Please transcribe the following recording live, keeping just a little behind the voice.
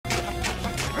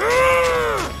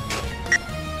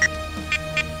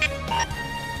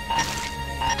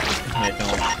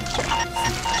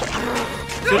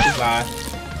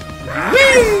Superfly.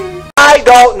 Whee! I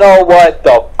don't know what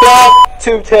the fuck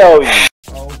to tell you.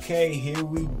 Okay, here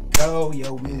we go.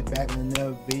 Yo, we're back in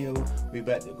another video. We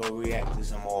about to go react to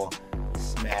some more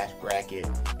Smash Bracket.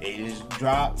 They just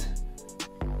dropped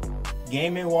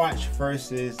Game & Watch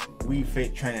versus Wii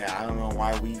Fit Training. I don't know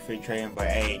why Wii Fit Training, but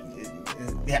hey,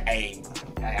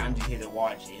 I'm just here to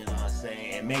watch it, you know what I'm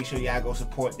saying? And make sure y'all go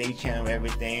support their channel,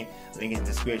 everything. Link in the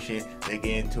description. Let's get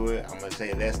into it. I'm gonna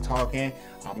say let's talking.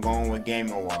 I'm going with Game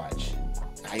 & Watch.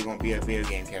 How you gonna be a video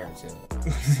game character?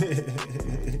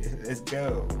 Let's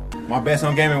go. My best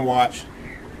on Game & Watch.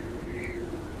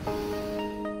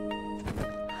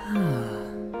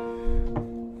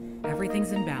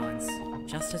 Everything's in balance,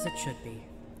 just as it should be.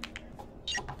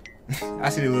 I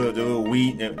see the little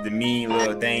weed, the mean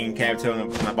little thing character on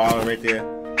my bottle right there.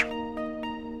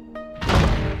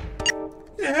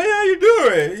 Yeah, hey, how you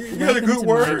doing? You got a good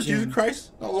word, Jesus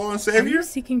Christ, our Lord and Savior. Are you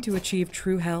seeking to achieve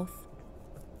true health?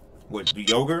 What, the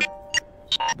yogurt?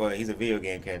 But he's a video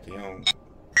game character, you know.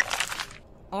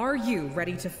 Are you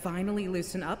ready to finally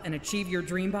loosen up and achieve your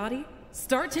dream body?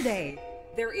 Start today.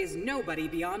 There is nobody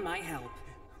beyond my help.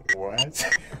 What?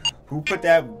 Who put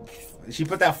that? She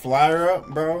put that flyer up,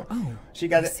 bro. Oh, she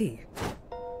got I it. see.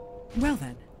 Well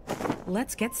then,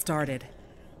 let's get started.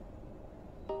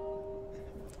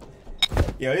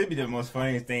 Yo, it'd be the most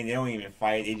funniest thing. They don't even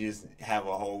fight. They just have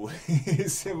a whole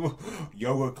simple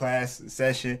yoga class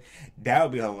session. That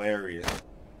would be hilarious.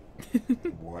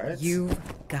 What? You've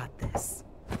got this.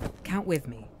 Count with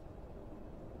me.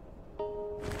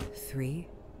 3,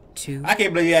 2. I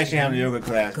can't believe you actually have a yoga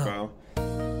class, go. bro.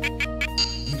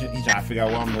 He's trying to figure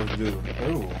out what I'm supposed to do.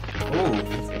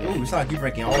 Ooh, it's like you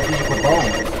breaking all physical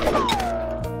bones.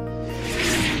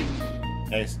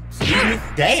 Excuse me?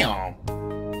 Damn.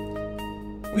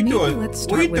 We do it. Let's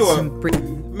start with some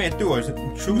breathing. Man, do a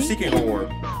true seeking orb.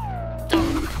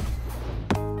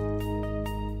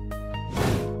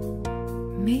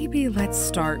 Maybe let's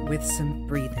start with some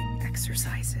breathing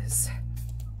exercises.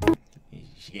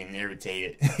 She's getting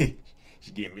irritated.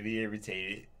 She's getting really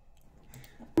irritated.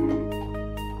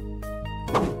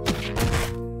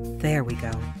 There we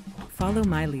go. Follow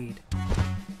my lead.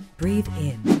 Breathe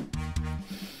in.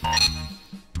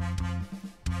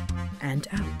 And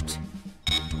out.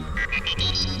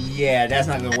 Yeah, that's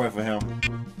not gonna work for him.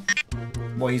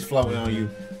 Boy, he's floating on you.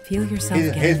 Feel yourself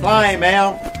getting He's flying,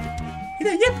 man. He's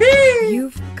like, yippee!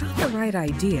 You've got the right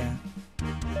idea.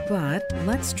 But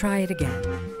let's try it again.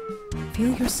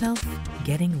 Feel yourself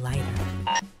getting lighter.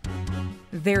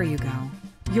 There you go.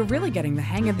 You're really getting the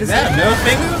hang of this. Is that a middle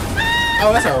finger?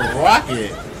 Oh, that's a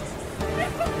rocket.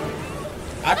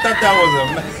 I thought that was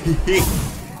a...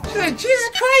 She's like, Jesus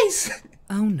Christ!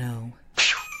 Oh no.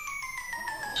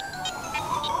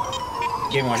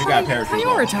 Game on, you got a parachute.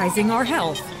 Prioritizing our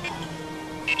health.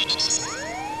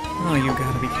 Oh, you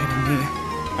gotta be kidding me.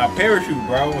 A parachute,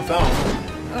 bro. What's on?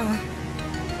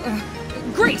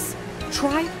 Grace!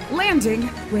 Try landing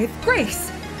with grace.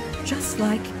 Just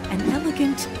like an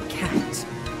elegant cat.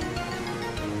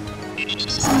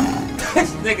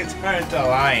 This nigga turned to a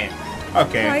lion.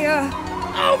 Okay.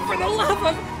 Oh, for the love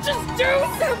of, just do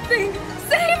something!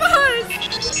 Save us!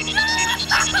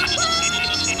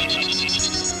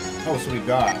 Oh, sweet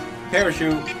God.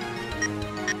 Parachute.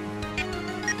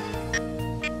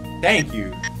 Thank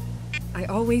you. I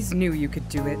always knew you could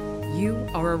do it. You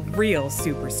are a real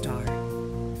superstar.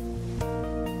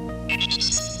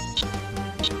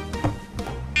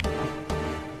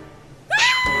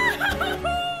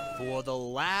 For the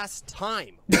last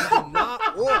time, we did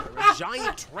not order a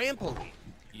giant trampoline.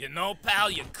 You know,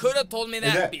 pal, you could have told me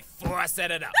that before I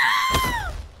set it up.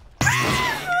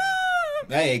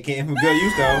 Hey, it came from good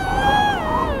use, though.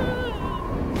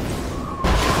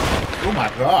 Oh my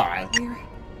God. We're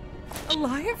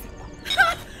alive?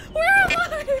 We're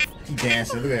alive! Keep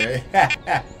dancing, look at it.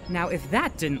 Now, if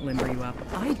that didn't limber you up,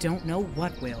 I don't know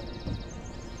what will.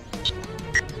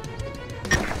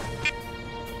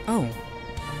 Oh,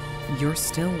 you're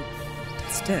still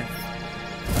stiff.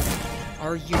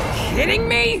 Are you kidding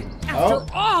me? After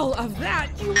all of that,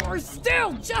 you are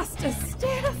still just as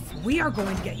stiff. We are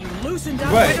going to get you loosened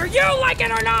up whether you like it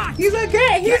or not. He's a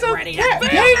cat. He's a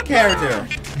game character.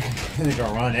 He's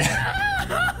gonna run it.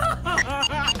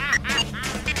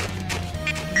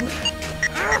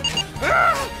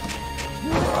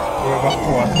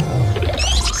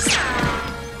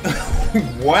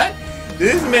 What?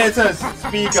 This man to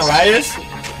speak Elias?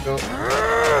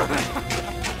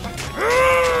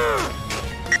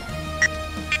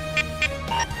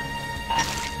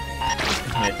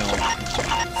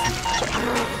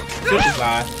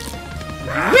 Superfly.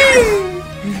 Whee!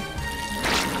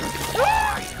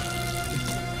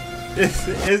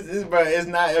 But it's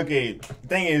not okay. The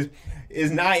thing is,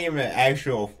 it's not even an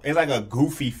actual. It's like a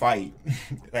goofy fight,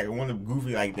 like one of the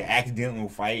goofy, like the accidental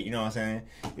fight. You know what I'm saying?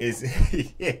 It's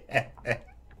yeah.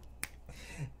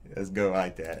 Let's go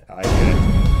like that. I like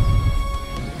that.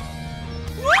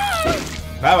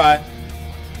 Bye bye.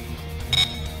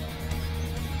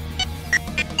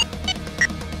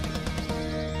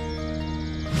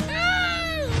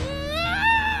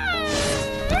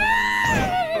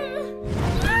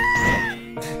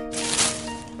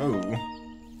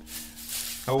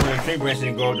 Oh, when the tree branch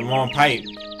didn't go up the wrong pipe,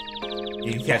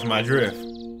 you can catch my drift.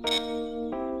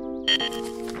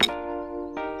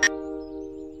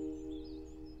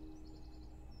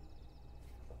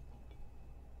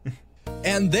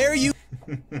 And there you.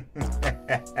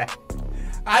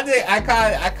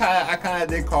 I kind of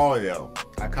did call it though.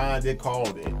 I kind of did call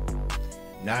it.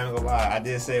 Not even gonna lie, I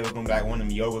did say it was gonna be like one of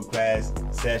them yoga class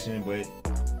sessions, but it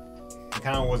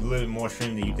kind of was a little bit more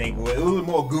extreme than you think. It was a little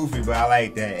more goofy, but I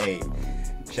like that. Hey,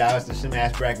 shout out to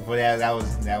Smash Bracket for that. That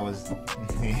was that's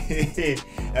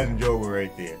enjoyable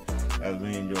right there. That was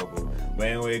really enjoyable. But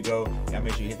anyway, go. Y'all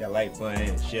make sure you hit that like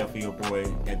button, share for your boy.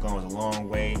 That goes a long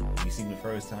way. If you see me the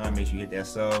first time, make sure you hit that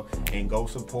sub and go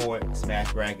support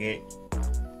Smash Bracket.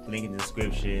 Link in the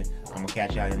description. I'm gonna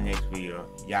catch y'all in the next video.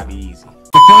 Y'all be easy.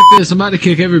 Fuck this, I'm about to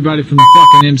kick everybody from the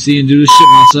fucking MC and do this shit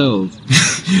myself.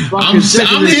 I'm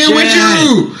here with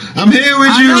you! I'm here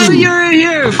with you! I know you're in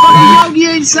here! Fucking Yogi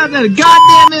ain't sent out a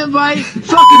goddamn invite!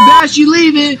 Fucking Bash, you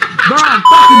leaving! Bro, I'm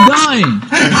fucking dying!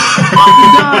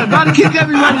 Fucking dying! About to kick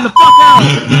everybody the fuck out!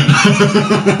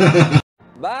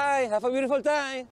 Bye! Have a beautiful time!